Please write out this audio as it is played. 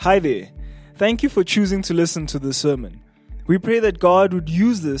Hi there. Thank you for choosing to listen to this sermon. We pray that God would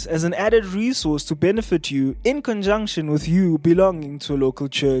use this as an added resource to benefit you in conjunction with you belonging to a local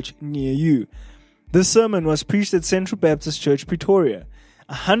church near you. This sermon was preached at Central Baptist Church, Pretoria.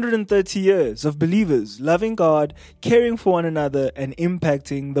 130 years of believers loving God, caring for one another, and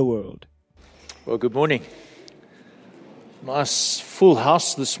impacting the world. Well, good morning. Nice full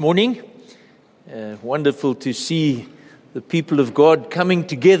house this morning. Wonderful to see the people of God coming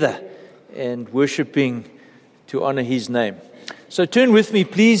together and worshiping to honor His name. So turn with me,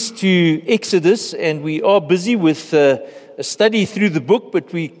 please, to Exodus, and we are busy with a study through the book,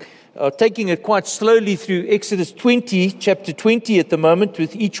 but we are taking it quite slowly through Exodus 20, chapter 20 at the moment,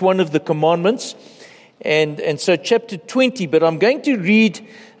 with each one of the commandments. And so chapter 20, but I'm going to read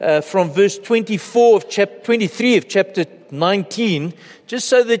from verse 24 of chapter 23 of chapter 19, just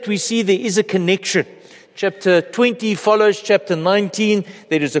so that we see there is a connection. Chapter 20 follows chapter 19.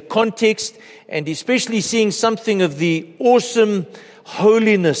 There is a context, and especially seeing something of the awesome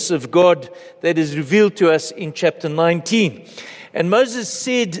holiness of God that is revealed to us in chapter 19. And Moses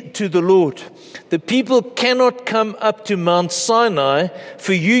said to the Lord, "The people cannot come up to Mount Sinai,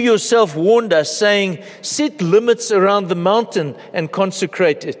 for you yourself warned us, saying, 'Set limits around the mountain and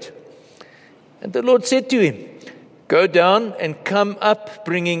consecrate it.' And the Lord said to him, 'Go down and come up,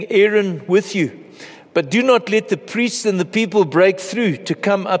 bringing Aaron with you. But do not let the priests and the people break through to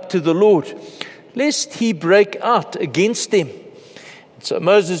come up to the Lord, lest he break out against them.' So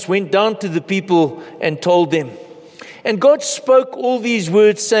Moses went down to the people and told them. And God spoke all these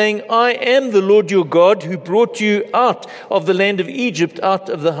words, saying, 'I am the Lord your God, who brought you out of the land of Egypt, out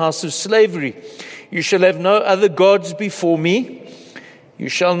of the house of slavery. You shall have no other gods before me. You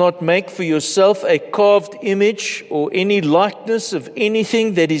shall not make for yourself a carved image or any likeness of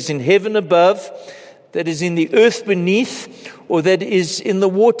anything that is in heaven above, that is in the earth beneath, or that is in the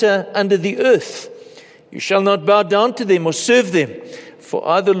water under the earth. You shall not bow down to them or serve them, for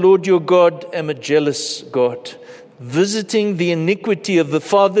I, the Lord your God, am a jealous God, visiting the iniquity of the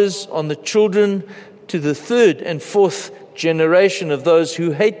fathers on the children to the third and fourth generation of those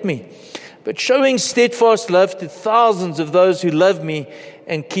who hate me, but showing steadfast love to thousands of those who love me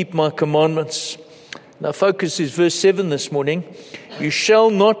and keep my commandments.'" Now focus is verse 7 this morning. "You shall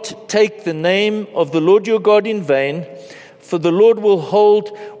not take the name of the Lord your God in vain, for the Lord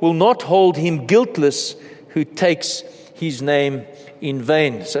will not hold him guiltless who takes his name in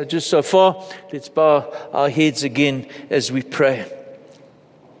vain." So just so far, let's bow our heads again as we pray.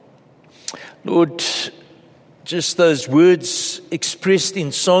 Lord, just those words expressed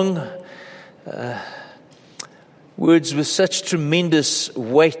in song, words with such tremendous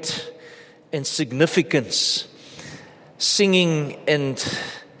weight and significance, singing and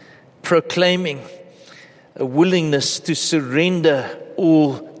proclaiming a willingness to surrender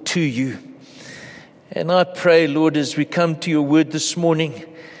all to you. And I pray, Lord, as we come to your word this morning,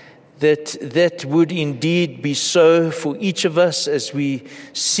 that would indeed be so for each of us as we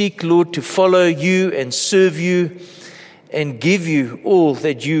seek, Lord, to follow you and serve you and give you all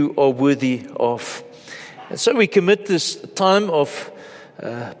that you are worthy of. And so we commit this time of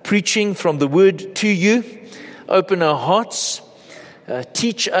preaching from the word to you. Open our hearts.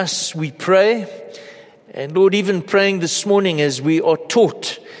 Teach us, we pray. And Lord, even praying this morning as we are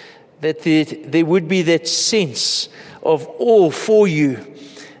taught that there would be that sense of awe for you,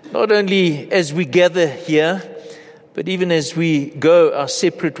 not only as we gather here, but even as we go our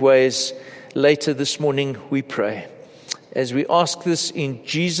separate ways later this morning, we pray. As we ask this in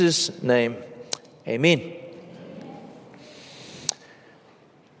Jesus' name, amen.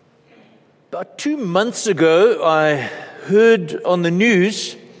 About 2 months ago, I heard on the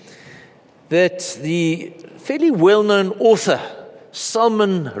news that the fairly well-known author,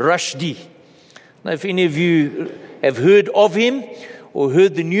 Salman Rushdie. Now, if any of you have heard of him or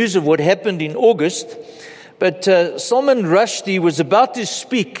heard the news of what happened in August, but Salman Rushdie was about to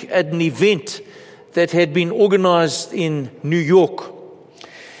speak at an event that had been organized in New York.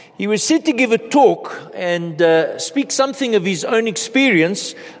 He was set to give a talk and speak something of his own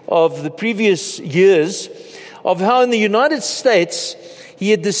experience of the previous years, of how in the United States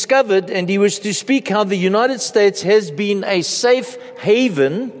he had discovered, and he was to speak how the United States has been a safe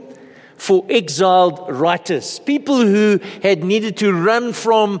haven for exiled writers, people who had needed to run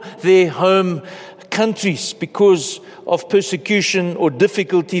from their home countries because of persecution or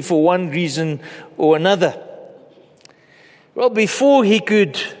difficulty for one reason or another. Well, before he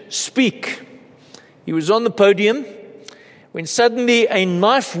could speak, he was on the podium when suddenly a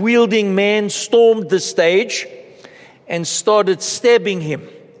knife-wielding man stormed the stage and started stabbing him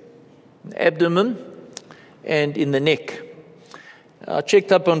in the abdomen and in the neck. I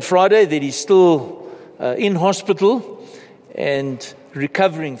checked up on Friday that he's still in hospital and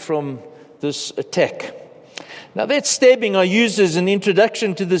recovering from this attack. Now, that stabbing I use as an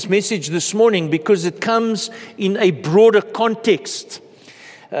introduction to this message this morning because it comes in a broader context.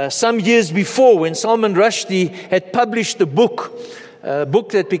 Some years before, when Salman Rushdie had published a book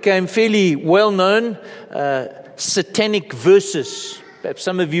that became fairly well known, Satanic Verses. Perhaps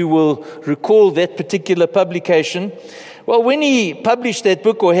some of you will recall that particular publication. Well, when he published that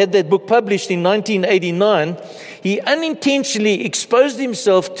book, or had that book published in 1989, he unintentionally exposed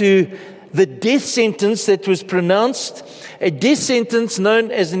himself to the death sentence that was pronounced, a death sentence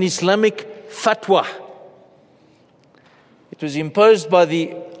known as an Islamic fatwa. It was imposed by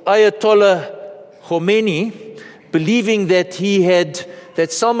the Ayatollah Khomeini, believing that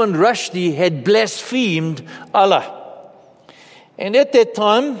Salman Rushdie had blasphemed Allah. And at that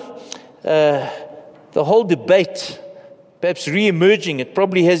time, the whole debate, perhaps re-emerging, it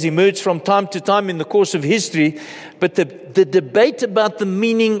probably has emerged from time to time in the course of history, but the debate about the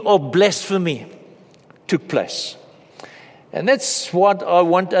meaning of blasphemy took place. And that's what I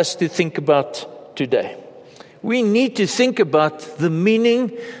want us to think about today. We need to think about the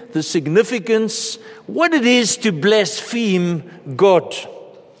meaning, the significance, what it is to blaspheme God.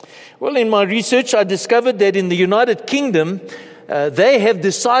 Well, in my research, I discovered that in the United Kingdom, they have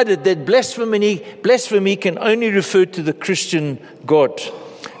decided that blasphemy can only refer to the Christian God.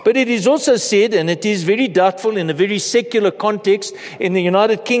 But it is also said, and it is very doubtful in a very secular context in the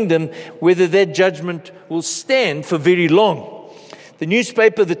United Kingdom, whether that judgment will stand for very long. The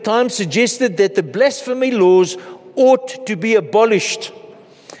newspaper, The Times, suggested that the blasphemy laws ought to be abolished,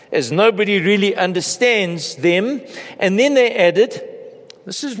 as nobody really understands them. And then they added,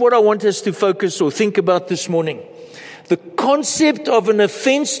 this is what I want us to focus or think about this morning. The concept of an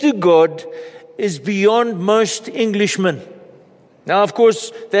offense to God is beyond most Englishmen. Now, of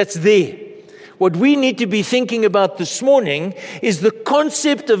course, that's there. What we need to be thinking about this morning is the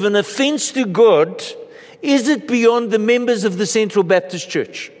concept of an offense to God. Is it beyond the members of the Central Baptist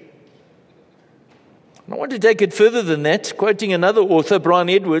Church? I want to take it further than that. Quoting another author, Brian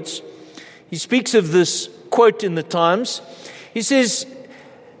Edwards, he speaks of this quote in the Times. He says,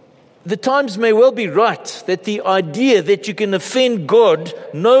 the Times may well be right that the idea that you can offend God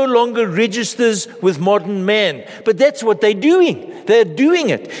no longer registers with modern man. But that's what they're doing. They're doing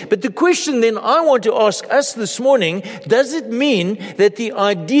it. But the question then I want to ask us this morning, does it mean that the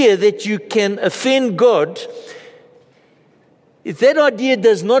idea that you can offend God, if that idea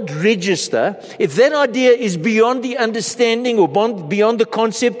does not register, if that idea is beyond the understanding or beyond the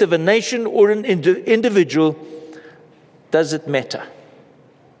concept of a nation or an individual, does it matter?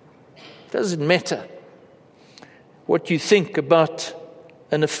 Does it matter what you think about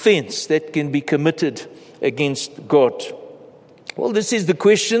an offense that can be committed against God? Well, this is the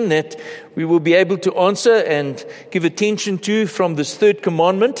question that we will be able to answer and give attention to from this third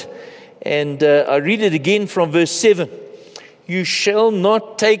commandment. And I read it again from verse 7. You shall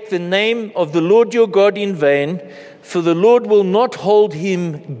not take the name of the Lord your God in vain, for the Lord will not hold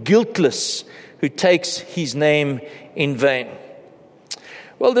him guiltless who takes his name in vain.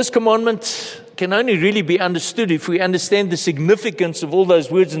 Well, this commandment can only really be understood if we understand the significance of all those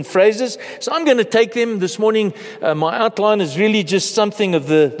words and phrases. So I'm going to take them this morning. My outline is really just something of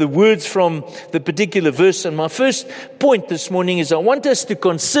the words from the particular verse. And my first point this morning is I want us to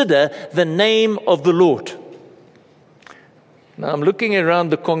consider the name of the Lord. Now I'm looking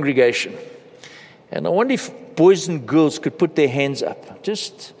around the congregation, and I wonder if boys and girls could put their hands up.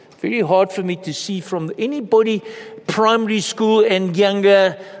 Just very hard for me to see from anybody primary school and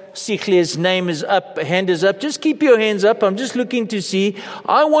younger. Sichle's name is up, hand is up. Just keep your hands up. I'm just looking to see.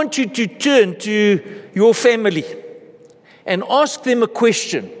 I want you to turn to your family and ask them a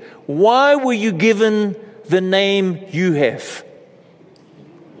question. Why were you given the name you have?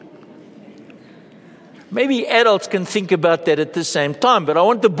 Maybe adults can think about that at the same time, but I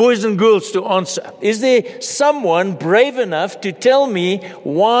want the boys and girls to answer. Is there someone brave enough to tell me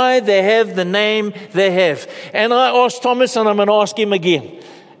why they have the name they have? And I asked Thomas, and I'm going to ask him again.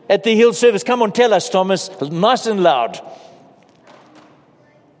 At the Hill service, come on, tell us, Thomas, nice and loud.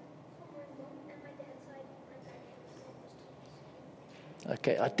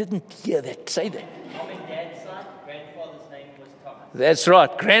 Okay, I didn't hear that. Say that. Mom and Dad's side, grandfather's name was Thomas. That's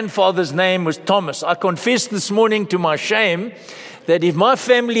right. Grandfather's name was Thomas. I confessed this morning to my shame that if my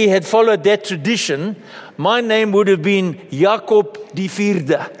family had followed that tradition, my name would have been Jacob die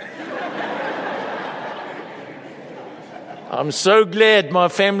Vierde. I'm so glad my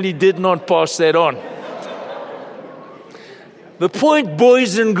family did not pass that on. The point,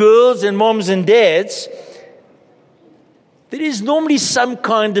 boys and girls and moms and dads, there is normally some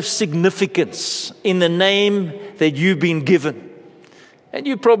kind of significance in the name that you've been given. And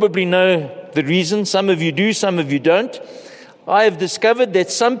you probably know the reason. Some of you do, some of you don't. I have discovered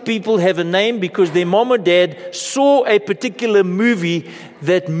that some people have a name because their mom or dad saw a particular movie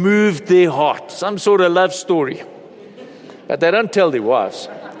that moved their heart. Some sort of love story. But they don't tell their wives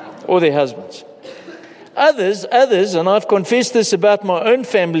or their husbands. Others, and I've confessed this about my own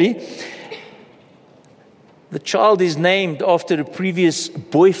family, the child is named after a previous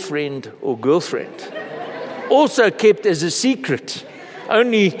boyfriend or girlfriend. Also kept as a secret,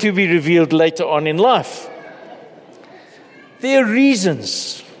 only to be revealed later on in life. There are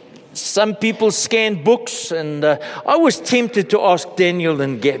reasons. Some people scan books, and I was tempted to ask Daniel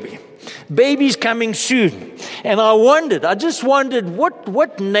and Gabby, baby's coming soon. And I just wondered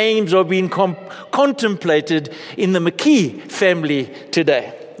what names are being contemplated in the McKee family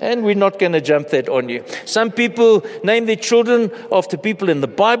today. And we're not going to jump that on you. Some people name their children after people in the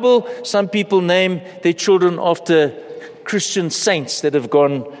Bible. Some people name their children after Christian saints that have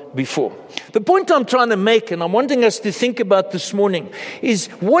gone before. The point I'm trying to make, and I'm wanting us to think about this morning, is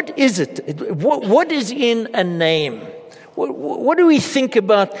what is it? What is in a name? What do we think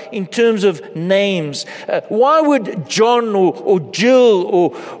about in terms of names? Why would John or Jill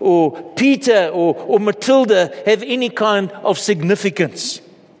or Peter or Matilda have any kind of significance?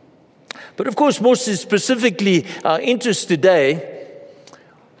 But of course, more specifically, our interest today,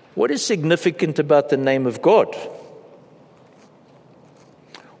 what is significant about the name of God?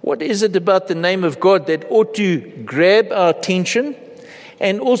 What is it about the name of God that ought to grab our attention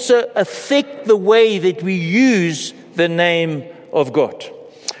and also affect the way that we use the name of God?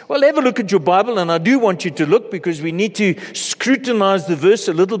 Well, have a look at your Bible, and I do want you to look because we need to scrutinize the verse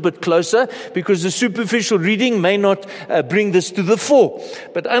a little bit closer because the superficial reading may not bring this to the fore.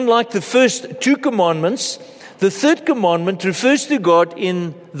 But unlike the first two commandments, the third commandment refers to God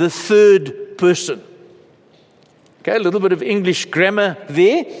in the third person. Okay, a little bit of English grammar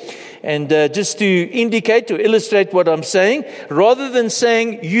there. And just to indicate or illustrate what I'm saying, rather than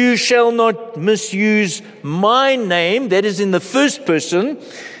saying, you shall not misuse my name, that is in the first person,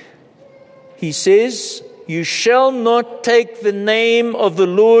 he says, you shall not take the name of the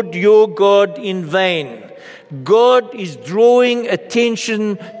Lord your God in vain. God is drawing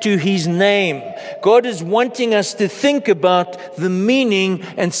attention to his name. God is wanting us to think about the meaning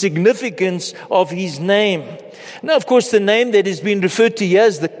and significance of his name. Now, of course, the name that has been referred to here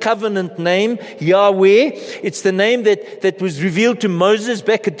is the covenant name, Yahweh. It's the name that was revealed to Moses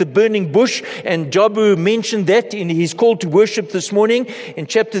back at the burning bush. And Jabu mentioned that in his call to worship this morning in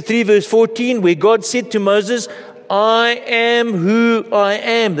chapter 3, verse 14, where God said to Moses, I am who I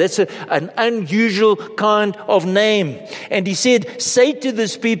am. That's an unusual kind of name. And he said, say to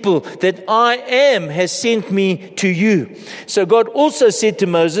this people that I am has sent me to you. So God also said to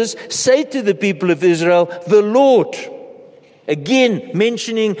Moses, say to the people of Israel, the Lord. Again,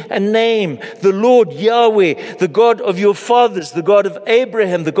 mentioning a name, the Lord Yahweh, the God of your fathers, the God of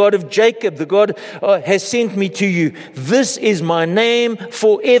Abraham, the God of Jacob, the God has sent me to you. This is my name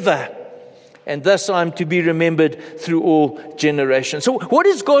forever. And thus I am to be remembered through all generations. So what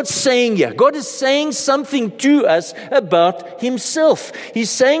is God saying here? God is saying something to us about himself.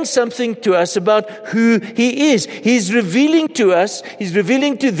 He's saying something to us about who he is. He's revealing to us, he's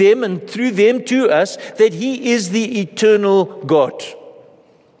revealing to them and through them to us that he is the eternal God.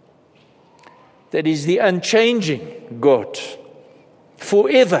 That is the unchanging God.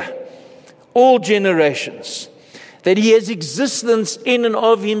 Forever. All generations. That he has existence in and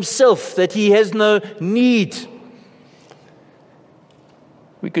of himself, that he has no need.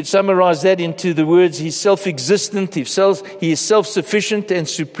 We could summarize that into the words, he's self-existent, he is self-sufficient and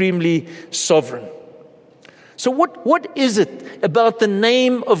supremely sovereign. So what is it about the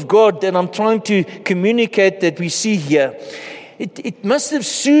name of God that I'm trying to communicate that we see here? It must have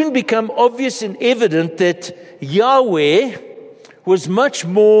soon become obvious and evident that Yahweh was much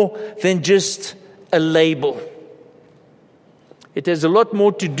more than just a label. It has a lot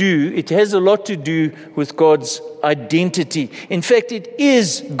more to do. It has a lot to do with God's identity. In fact, it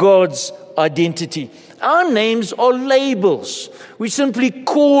is God's identity. Our names are labels. We simply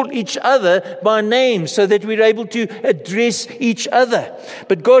call each other by name so that we're able to address each other.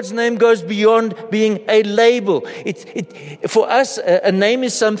 But God's name goes beyond being a label. For us, a name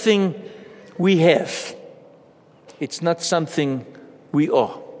is something we have. It's not something we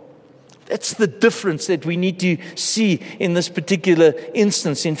are. That's the difference that we need to see in this particular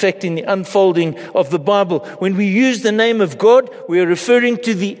instance. In fact, in the unfolding of the Bible, when we use the name of God, we are referring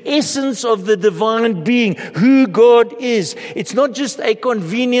to the essence of the divine being, who God is. It's not just a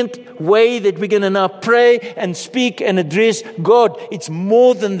convenient way that we're going to now pray and speak and address God. It's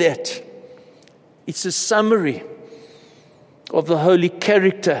more than that. It's a summary of the holy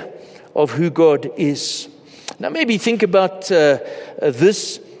character of who God is. Now, maybe think about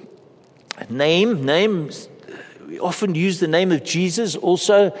this name. We often use the name of Jesus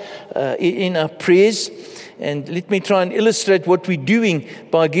also in our prayers. And let me try and illustrate what we're doing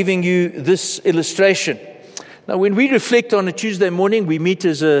by giving you this illustration. Now, when we reflect on a Tuesday morning, we meet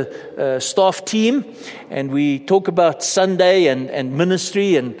as a staff team and we talk about Sunday and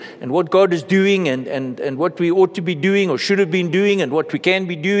ministry and what God is doing and what we ought to be doing or should have been doing and what we can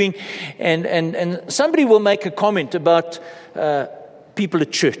be doing. And somebody will make a comment about people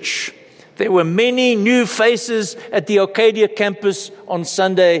at church. There were many new faces at the Arcadia campus on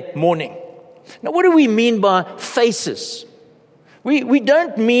Sunday morning. Now, what do we mean by faces? We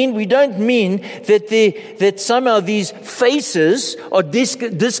don't mean that somehow these faces are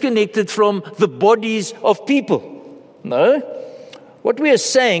disconnected from the bodies of people. No. What we are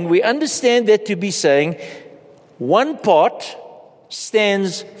saying, we understand that to be saying one part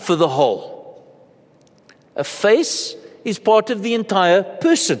stands for the whole. A face is part of the entire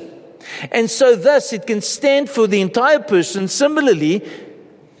person. And so thus it can stand for the entire person. Similarly,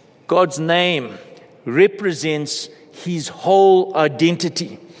 God's name represents His whole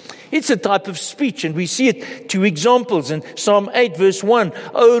identity. It's a type of speech, and we see it 2 examples in Psalm 8 verse 1.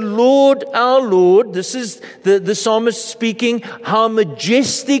 O Lord, our Lord, this is the psalmist speaking, how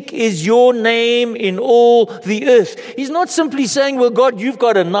majestic is your name in all the earth. He's not simply saying, well, God, you've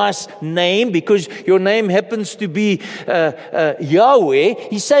got a nice name because your name happens to be Yahweh.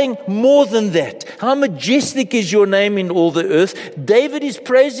 He's saying more than that. How majestic is your name in all the earth. David is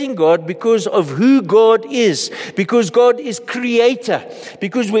praising God because of who God is, because God is creator,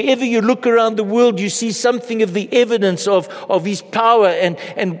 because wherever you look around the world, you see something of the evidence of His power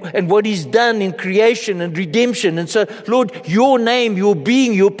and what He's done in creation and redemption. And so, Lord, your name, your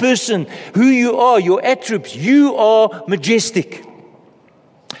being, your person, who you are, your attributes, you are majestic.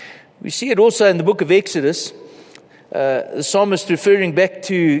 We see it also in the book of Exodus. The psalmist referring back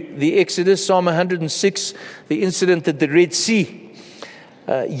to the Exodus, Psalm 106, the incident at the Red Sea.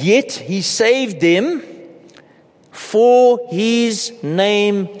 Yet He saved them for His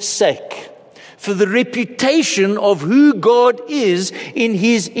name's sake, for the reputation of who God is in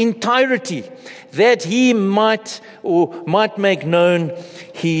His entirety, that He might make known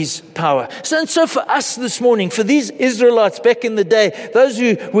His power. So for us this morning, for these Israelites back in the day, those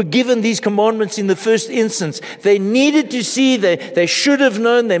who were given these commandments in the first instance, they needed to see, they should have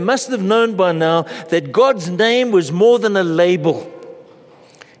known, they must have known by now, that God's name was more than a label.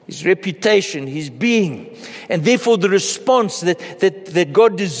 His reputation, His being. And therefore the response that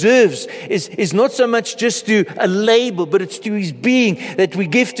God deserves is not so much just to a label, but it's to His being, that we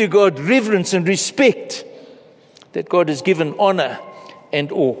give to God reverence and respect, that God has given honor and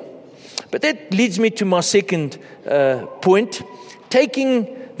awe. But that leads me to my second point,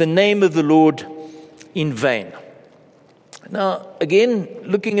 taking the name of the Lord in vain. Now, again,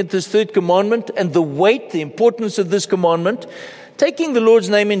 looking at this third commandment and the weight, the importance of this commandment, taking the Lord's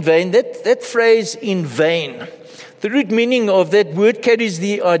name in vain, that phrase in vain, the root meaning of that word carries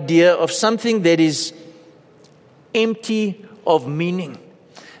the idea of something that is empty of meaning,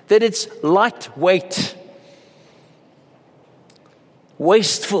 that it's lightweight.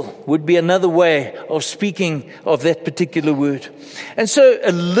 Wasteful would be another way of speaking of that particular word. And so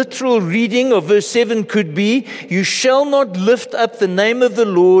a literal reading of verse 7 could be, you shall not lift up the name of the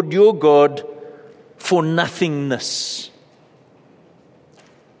Lord your God for nothingness.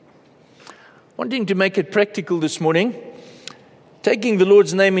 Wanting to make it practical this morning, taking the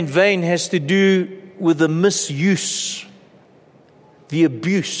Lord's name in vain has to do with the misuse, the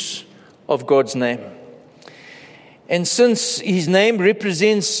abuse of God's name. And since His name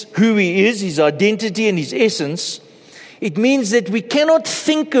represents who He is, His identity and His essence, it means that we cannot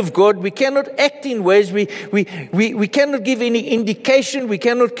think of God, we cannot act in ways, we cannot give any indication, we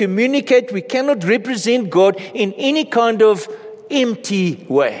cannot communicate, we cannot represent God in any kind of empty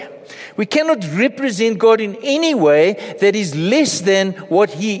way. We cannot represent God in any way that is less than what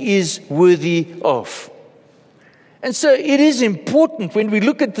He is worthy of. And so it is important when we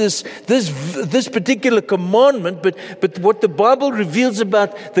look at this particular commandment, but what the Bible reveals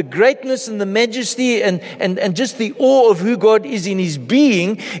about the greatness and the majesty and just the awe of who God is in His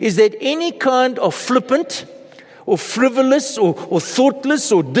being, is that any kind of flippant or frivolous or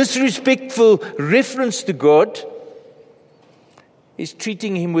thoughtless or disrespectful reference to God is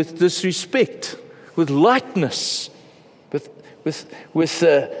treating him with disrespect, with lightness, with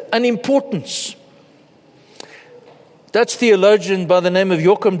unimportance. Dutch theologian by the name of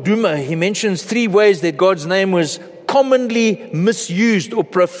Joachim Duma, he mentions 3 ways that God's name was commonly misused or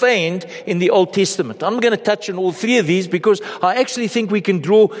profaned in the Old Testament. I'm going to touch on all 3 of these because I actually think we can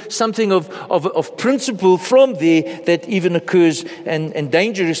draw something of principle from there that even occurs and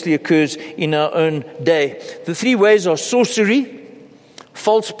dangerously occurs in our own day. The 3 ways are sorcery,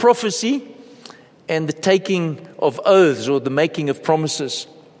 false prophecy, and the taking of oaths or the making of promises.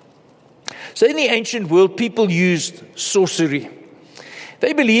 So in the ancient world, people used sorcery.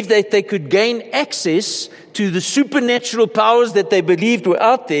 They believed that they could gain access to the supernatural powers that they believed were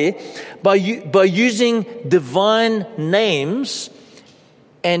out there by using divine names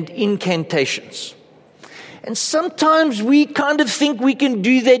and incantations. And sometimes we kind of think we can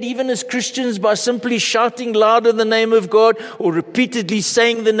do that even as Christians by simply shouting louder the name of God or repeatedly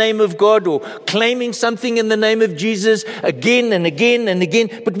saying the name of God or claiming something in the name of Jesus again and again and again.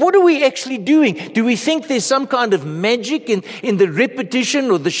 But what are we actually doing? Do we think there's some kind of magic in the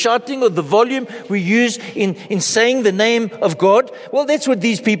repetition or the shouting or the volume we use in saying the name of God? Well, that's what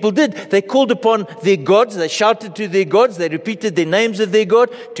these people did. They called upon their gods. They shouted to their gods. They repeated the names of their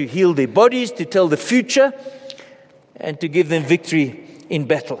God to heal their bodies, to tell the future, and to give them victory in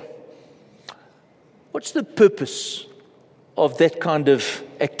battle. What's the purpose of that kind of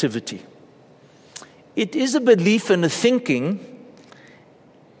activity? It is a belief and a thinking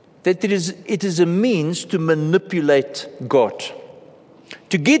that it is a means to manipulate God,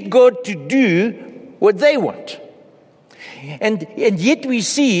 to get God to do what they want. And yet we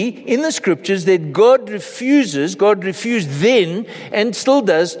see in the scriptures that God refused then and still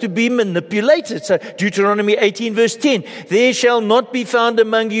does to be manipulated. So Deuteronomy 18 verse 10, there shall not be found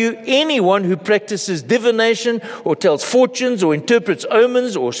among you anyone who practices divination or tells fortunes or interprets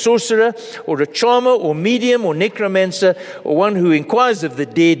omens or sorcerer or a charmer or medium or necromancer or one who inquires of the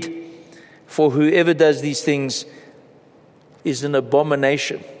dead, for whoever does these things is an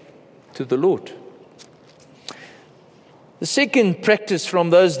abomination to the Lord. The second practice from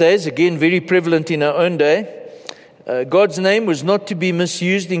those days, again very prevalent in our own day, God's name was not to be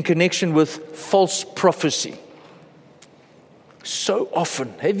misused in connection with false prophecy. So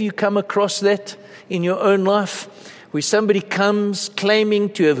often, have you come across that in your own life? Where somebody comes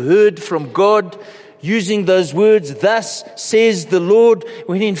claiming to have heard from God, using those words, thus says the Lord,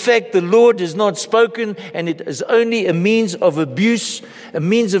 when in fact the Lord has not spoken and it is only a means of abuse, a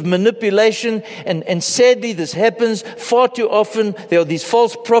means of manipulation. And sadly this happens far too often. There are these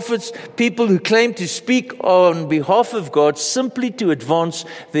false prophets, people who claim to speak on behalf of God simply to advance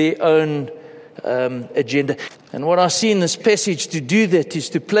their own agenda. And what I see in this passage to do that is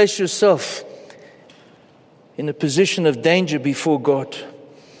to place yourself in a position of danger before God.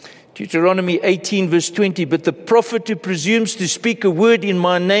 Deuteronomy 18 verse 20, but the prophet who presumes to speak a word in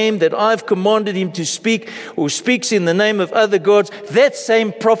my name that I've commanded him to speak or speaks in the name of other gods, that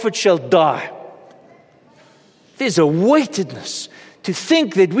same prophet shall die. There's a weightedness to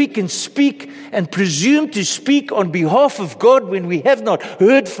think that we can speak and presume to speak on behalf of God when we have not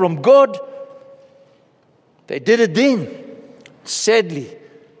heard from God. They did it then. Sadly,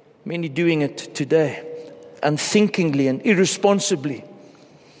 many doing it today, unthinkingly and irresponsibly.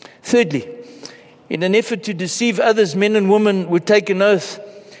 Thirdly, in an effort to deceive others, men and women would take an oath,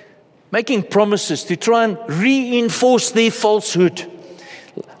 making promises to try and reinforce their falsehood.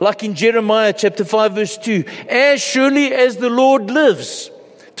 Like in Jeremiah chapter 5 verse 2, as surely as the Lord lives,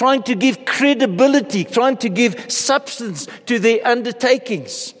 trying to give credibility, trying to give substance to their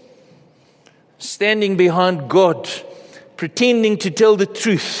undertakings. Standing behind God, pretending to tell the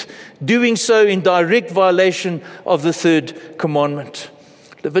truth, doing so in direct violation of the third commandment.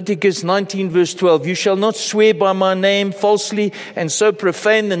 Leviticus 19 verse 12, you shall not swear by my name falsely and so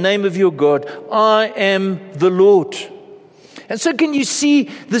profane the name of your God. I am the Lord. And so can you see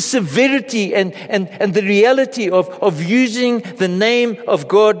the severity and the reality of using the name of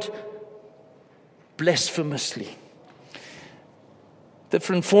God blasphemously?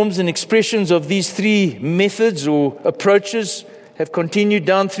 Different forms and expressions of these 3 methods or approaches have continued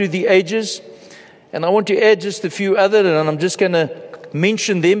down through the ages. And I want to add just a few other, and I'm just going to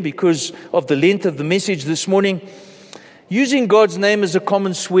mention them because of the length of the message this morning. Using God's name as a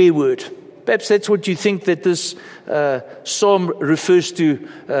common swear word. Perhaps that's what you think that this psalm refers to,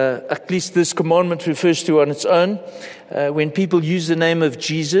 at least this commandment refers to on its own. When people use the name of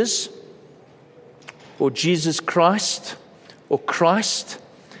Jesus or Jesus Christ or Christ,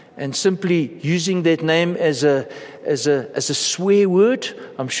 and simply using that name as a swear word.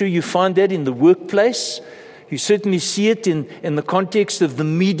 I'm sure you find that in the workplace. You certainly see it in the context of the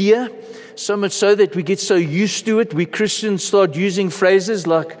media, so much so that we get so used to it. We Christians start using phrases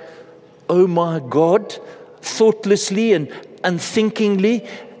like, "Oh my God," thoughtlessly and unthinkingly.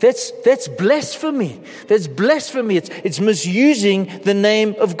 That's blasphemy. That's blasphemy. It's misusing the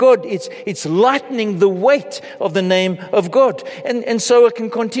name of God. It's lightening the weight of the name of God. And so I can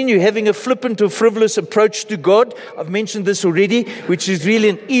continue having a flippant or frivolous approach to God. I've mentioned this already, which is really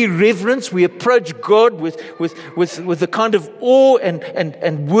an irreverence. We approach God with the kind of awe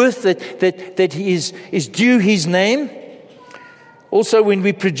and worth that He is due His name. Also, when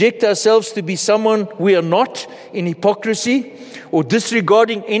we project ourselves to be someone we are not, in hypocrisy, or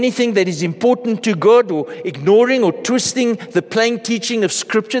disregarding anything that is important to God, or ignoring or twisting the plain teaching of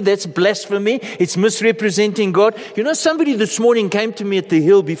Scripture, that's blasphemy. It's misrepresenting God. You know, somebody this morning came to me at the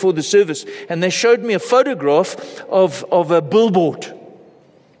Hill before the service, and they showed me a photograph of a billboard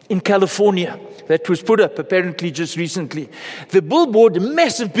in California that was put up apparently just recently. The billboard,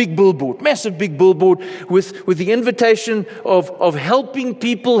 massive big billboard with the invitation of helping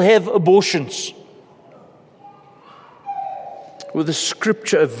people have abortions. With a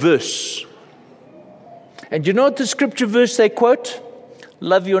scripture verse. And you know what the scripture verse they quote?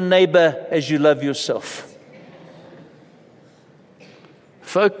 Love your neighbor as you love yourself.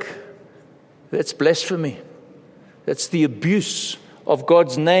 Folk, that's blasphemy. That's the abuse of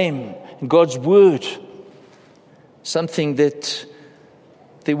God's name, God's word. Something that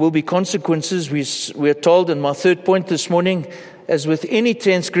there will be consequences. We are told in my third point this morning, as with any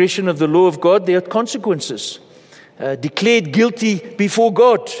transgression of the law of God, there are consequences. Declared guilty before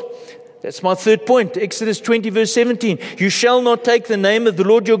God. That's my third point. Exodus 20 verse 17. You shall not take the name of the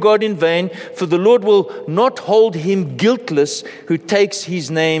Lord your God in vain, for the Lord will not hold him guiltless who takes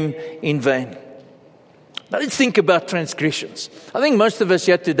his name in vain. Now let's think about transgressions. I think most of us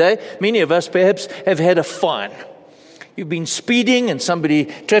here today, many of us perhaps have had a fine. You've been speeding and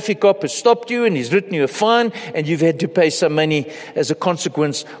traffic cop has stopped you and he's written you a fine and you've had to pay some money as a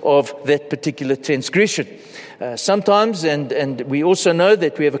consequence of that particular transgression. Sometimes, and we also know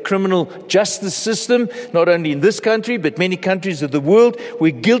that we have a criminal justice system, not only in this country, but many countries of the world, where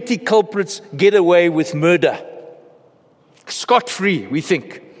guilty culprits get away with murder. Scot-free, we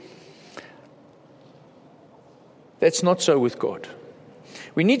think. That's not so with God.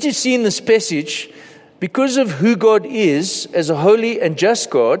 We need to see in this passage, because of who God is as a holy and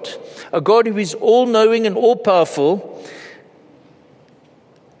just God, a God who is all-knowing and all-powerful,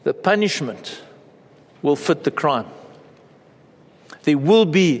 the punishment will fit the crime. There will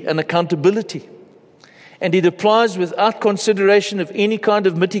be an accountability. And it applies without consideration of any kind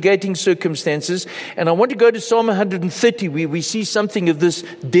of mitigating circumstances. And I want to go to Psalm 130, where we see something of this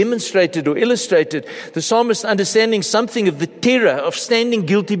demonstrated or illustrated. The psalmist understanding something of the terror of standing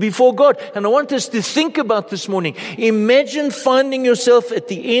guilty before God. And I want us to think about this morning. Imagine finding yourself at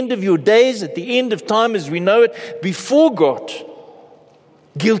the end of your days, at the end of time as we know it, before God,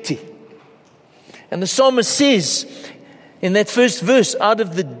 guilty. And the psalmist says in that first verse, out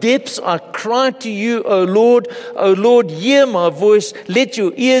of the depths I cry to you, O Lord, hear my voice. Let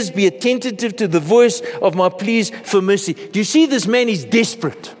your ears be attentive to the voice of my pleas for mercy. Do you see this man? He's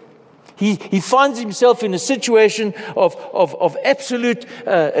desperate. He finds himself in a situation of absolute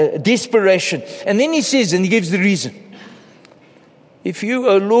desperation. And then he says, and he gives the reason. If you,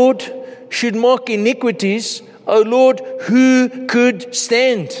 O Lord, should mark iniquities, O Lord, who could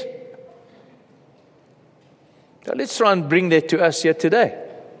stand? Now let's try and bring that to us here today.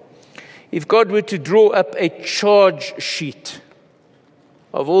 If God were to draw up a charge sheet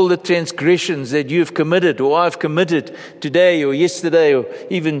of all the transgressions that you have committed or I've committed today or yesterday or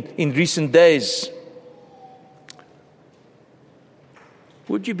even in recent days,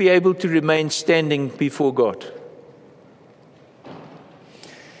 would you be able to remain standing before God?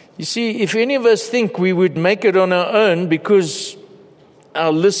 You see, if any of us think we would make it on our own because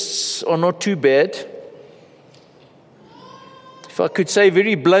our lists are not too bad, if I could say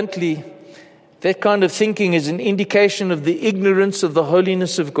very bluntly, that kind of thinking is an indication of the ignorance of the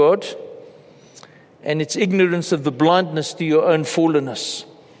holiness of God and its ignorance of the blindness to your own fallenness.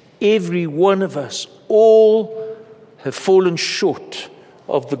 Every one of us, all have fallen short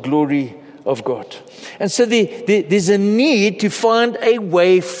of the glory of God. And so there's a need to find a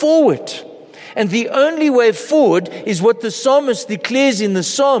way forward. And the only way forward is what the psalmist declares in the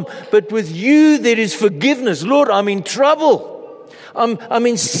psalm. But with you there is forgiveness. Lord, I'm in trouble. I'm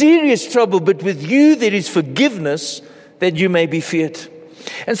in serious trouble, but with you there is forgiveness that you may be feared.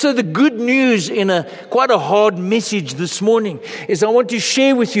 And so the good news in quite a hard message this morning is I want to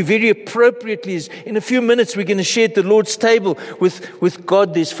share with you very appropriately is in a few minutes we're going to share at the Lord's table with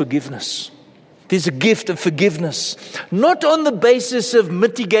God there's forgiveness. There's a gift of forgiveness, not on the basis of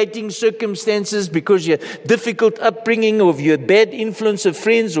mitigating circumstances because your difficult upbringing or your bad influence of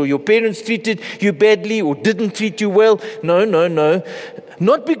friends or your parents treated you badly or didn't treat you well. No.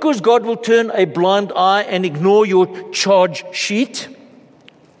 Not because God will turn a blind eye and ignore your charge sheet.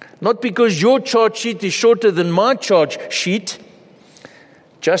 Not because your charge sheet is shorter than my charge sheet.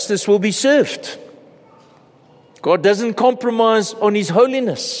 Justice will be served. God doesn't compromise on His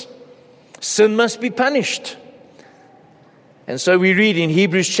holiness. Sin must be punished. And so we read in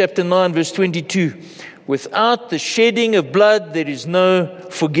Hebrews chapter 9 verse 22, without the shedding of blood there is no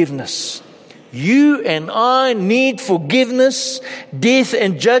forgiveness. You and I need forgiveness. Death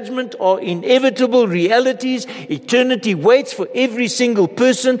and judgment are inevitable realities. Eternity waits for every single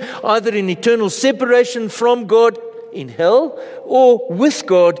person, either in eternal separation from God in hell or with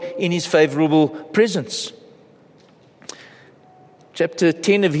God in His favorable presence. Chapter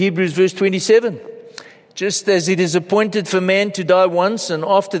 10 of Hebrews, verse 27. Just as it is appointed for man to die once, and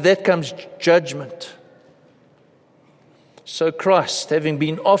after that comes judgment. So Christ, having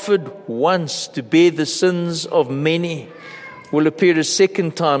been offered once to bear the sins of many, will appear a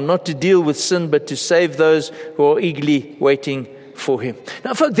second time, not to deal with sin, but to save those who are eagerly waiting for Him.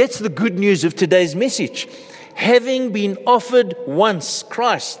 Now, folks, that's the good news of today's message. Having been offered once,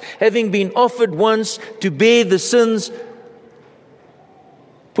 Christ, having been offered once to bear the sins,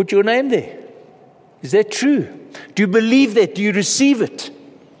 put your name there. Is that true? Do you believe that? Do you receive it?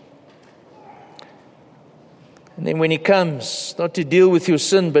 And then when He comes, not to deal with your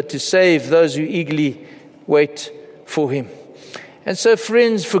sin, but to save those who eagerly wait for Him. And so,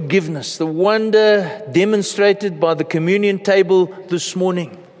 friends, forgiveness, the wonder demonstrated by the communion table this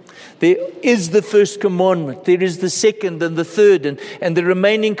morning. There is the first commandment. There is the second and the third and the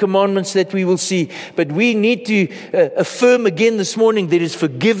remaining commandments that we will see. But we need to affirm again this morning there is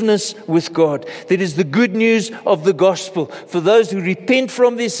forgiveness with God. There is the good news of the gospel for those who repent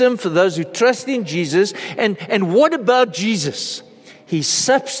from their sin, for those who trust in Jesus. And what about Jesus? His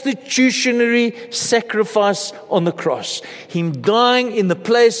substitutionary sacrifice on the cross. Him dying in the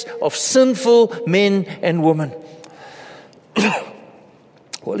place of sinful men and women.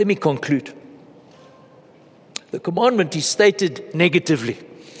 Well, let me conclude. The commandment is stated negatively.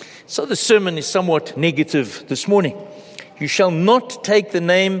 So the sermon is somewhat negative this morning. You shall not take the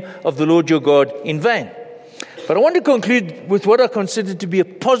name of the Lord your God in vain. But I want to conclude with what I consider to be a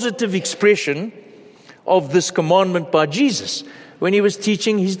positive expression of this commandment by Jesus when He was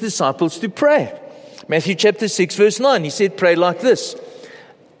teaching His disciples to pray. Matthew chapter 6 verse 9, He said, pray like this.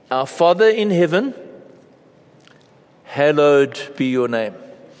 Our Father in heaven, hallowed be your name.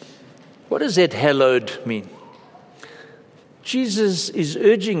 What does that hallowed mean? Jesus is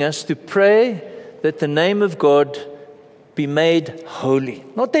urging us to pray that the name of God be made holy.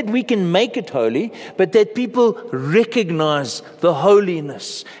 Not that we can make it holy, but that people recognize the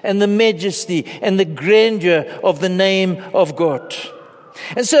holiness and the majesty and the grandeur of the name of God.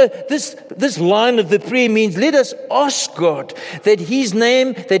 And so this line of the prayer means let us ask God that His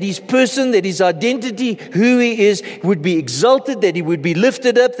name, that His person, that His identity, who He is, would be exalted, that He would be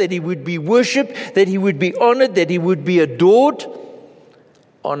lifted up, that He would be worshipped, that He would be honored, that He would be adored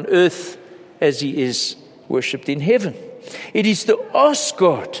on earth as He is worshipped in heaven. It is to ask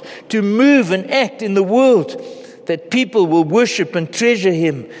God to move and act in the world that people will worship and treasure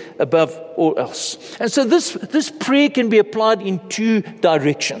Him above all else. And so this prayer can be applied in two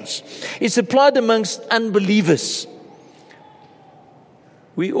directions. It's applied amongst unbelievers.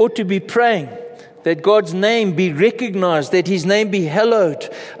 We ought to be praying that God's name be recognized, that His name be hallowed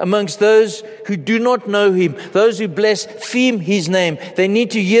amongst those who do not know Him, those who blaspheme His name. They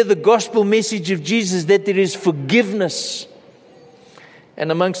need to hear the gospel message of Jesus, that there is forgiveness. And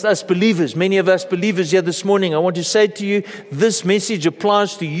amongst us believers, many of us believers here this morning, I want to say to you, this message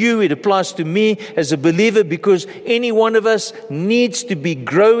applies to you, it applies to me as a believer, because any one of us needs to be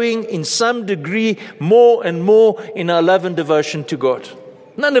growing in some degree more and more in our love and devotion to God.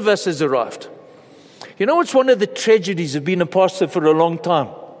 None of us has arrived. You know what's one of the tragedies of being a pastor for a long time?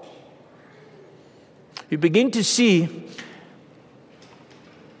 You begin to see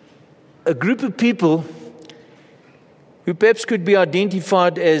a group of people who perhaps could be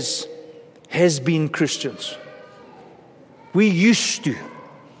identified as has-been Christians. We used to.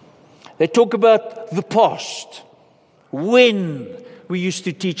 They talk about the past. When we used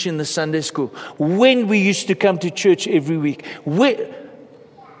to teach in the Sunday school. When we used to come to church every week.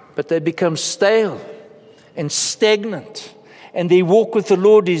 But they become stale and stagnant and their walk with the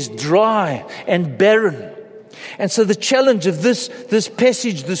Lord is dry and barren. And so the challenge of this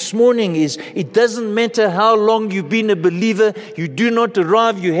passage this morning is, it doesn't matter how long you've been a believer, you do not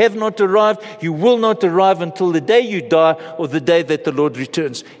arrive, you have not arrived, you will not arrive until the day you die or the day that the Lord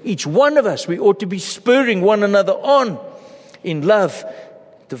returns. Each one of us, we ought to be spurring one another on in love,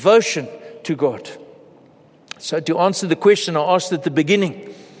 devotion to God. So to answer the question I asked at the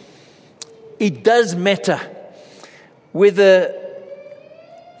beginning, it does matter whether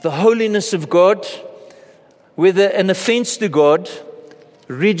the holiness of God, whether an offense to God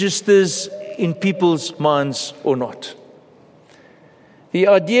registers in people's minds or not. The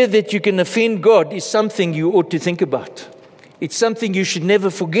idea that you can offend God is something you ought to think about. It's something you should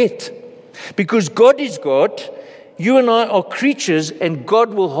never forget. Because God is God, you and I are creatures, and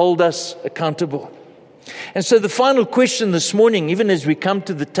God will hold us accountable. And so the final question this morning, even as we come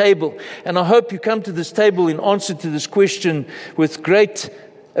to the table, and I hope you come to this table in answer to this question with great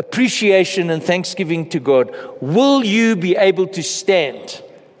appreciation and thanksgiving to God. Will you be able to stand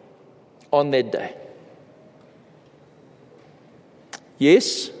on that day?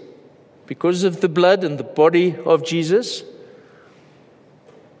 Yes, because of the blood and the body of Jesus?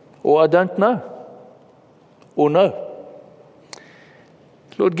 Or I don't know? Or no?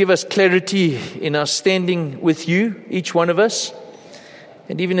 Lord, give us clarity in our standing with you, each one of us.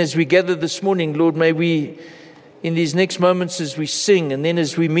 And even as we gather this morning, Lord, may we, in these next moments as we sing and then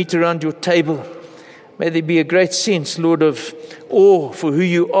as we meet around your table, may there be a great sense, Lord, of awe for who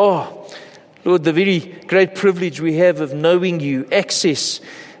you are. Lord, the very great privilege we have of knowing you, access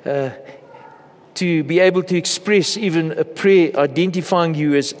to be able to express even a prayer identifying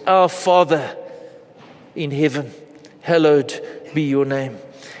you as our Father in heaven. Hallowed be your name.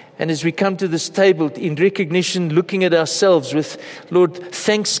 And as we come to this table in recognition, looking at ourselves with, Lord,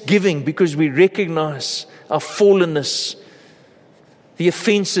 thanksgiving, because we recognize our fallenness, the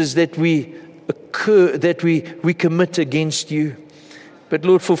offenses that we commit against you. But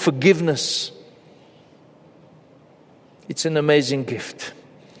Lord, for forgiveness, it's an amazing gift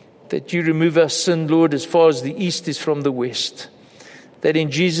that you remove our sin, Lord, as far as the east is from the west. That in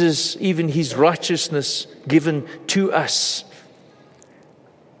Jesus, even his righteousness given to us.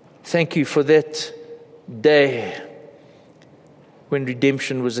 Thank you for that day when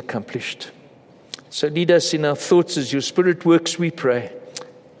redemption was accomplished. So lead us in our thoughts as your Spirit works, we pray.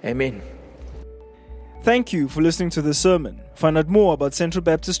 Amen. Thank you for listening to this sermon. Find out more about Central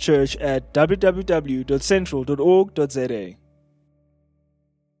Baptist Church at www.central.org.za.